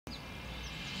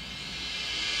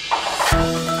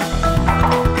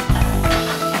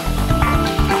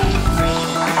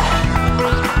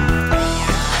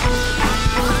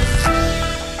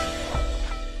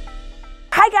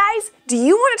do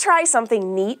you want to try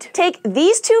something neat? Take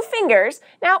these two fingers,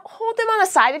 now hold them on the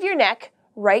side of your neck,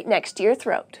 right next to your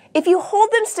throat. If you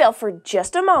hold them still for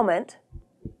just a moment,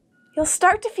 you'll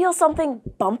start to feel something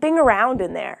bumping around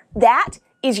in there. That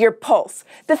is your pulse,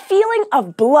 the feeling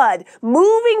of blood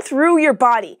moving through your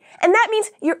body. And that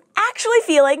means you're actually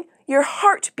feeling your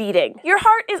heart beating. Your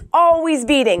heart is always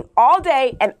beating, all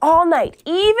day and all night,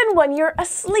 even when you're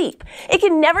asleep. It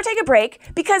can never take a break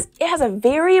because it has a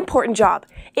very important job.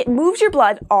 It moves your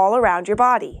blood all around your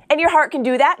body. And your heart can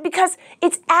do that because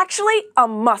it's actually a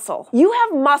muscle. You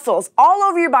have muscles all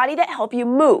over your body that help you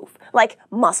move, like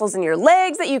muscles in your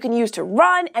legs that you can use to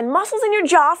run and muscles in your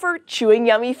jaw for chewing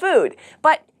yummy food.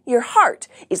 But your heart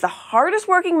is the hardest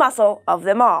working muscle of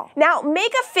them all. Now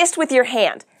make a fist with your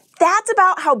hand. That's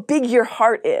about how big your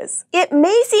heart is. It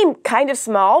may seem kind of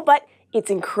small, but it's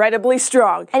incredibly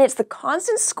strong, and it's the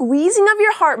constant squeezing of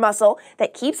your heart muscle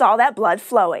that keeps all that blood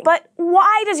flowing. But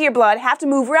why does your blood have to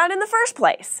move around in the first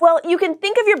place? Well, you can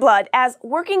think of your blood as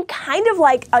working kind of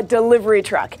like a delivery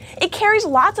truck. It carries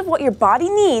lots of what your body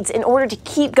needs in order to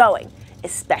keep going,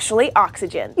 especially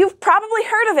oxygen. You've probably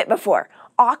heard of it before.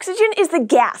 Oxygen is the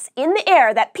gas in the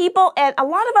air that people and a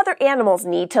lot of other animals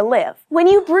need to live. When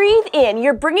you breathe in,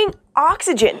 you're bringing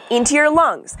oxygen into your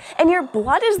lungs, and your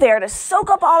blood is there to soak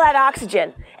up all that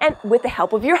oxygen, and with the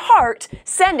help of your heart,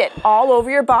 send it all over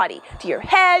your body, to your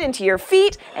head and to your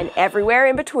feet and everywhere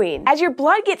in between. As your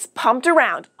blood gets pumped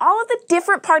around, all of the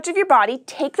different parts of your body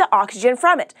take the oxygen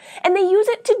from it, and they use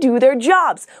it to do their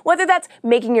jobs, whether that's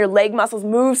making your leg muscles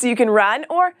move so you can run,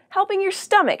 or helping your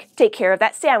stomach take care of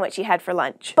that sandwich you had for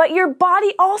lunch. But your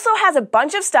body also has a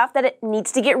bunch of stuff that it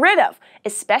needs to get rid of,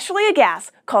 especially a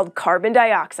gas called carbon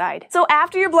dioxide. So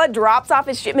after your blood drops off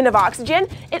its shipment of oxygen,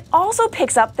 it also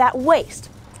picks up that waste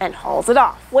and hauls it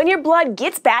off. When your blood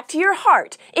gets back to your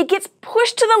heart, it gets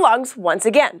pushed to the lungs once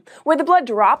again, where the blood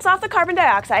drops off the carbon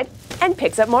dioxide and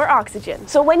picks up more oxygen.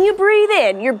 So when you breathe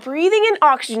in, you're breathing in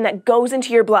oxygen that goes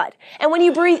into your blood. And when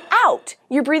you breathe out,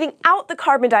 you're breathing out the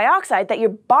carbon dioxide that your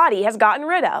body has gotten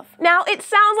rid of. Now, it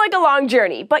sounds like a long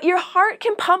journey, but your heart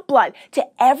can pump blood to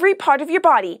every part of your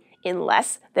body in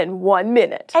less than 1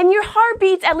 minute. And your heart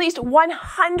beats at least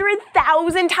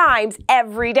 100,000 times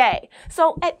every day.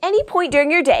 So at any point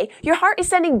during your day, your heart is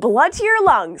sending blood to your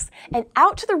lungs and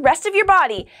out to the rest of your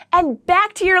body and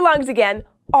back to your lungs again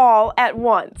all at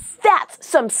once. That's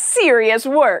some serious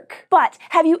work. But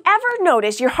have you ever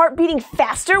noticed your heart beating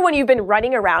faster when you've been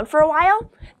running around for a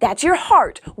while? That's your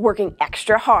heart working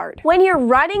extra hard. When you're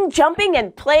running, jumping,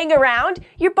 and playing around,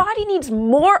 your body needs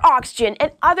more oxygen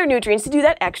and other nutrients to do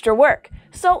that extra work.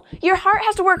 So your heart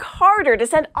has to work harder to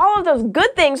send all of those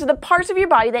good things to the parts of your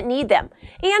body that need them,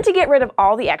 and to get rid of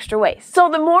all the extra waste. So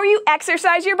the more you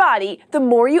exercise your body, the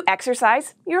more you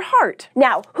exercise your heart.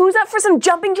 Now, who's up for some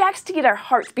jumping jacks to get our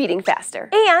hearts beating faster?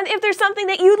 And if there's something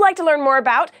that you'd like to learn more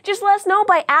about, just let us know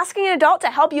by asking an adult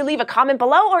to help you. Leave a comment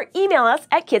below or email us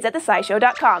at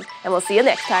kids@thescishow.com. And we'll see you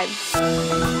next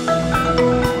time.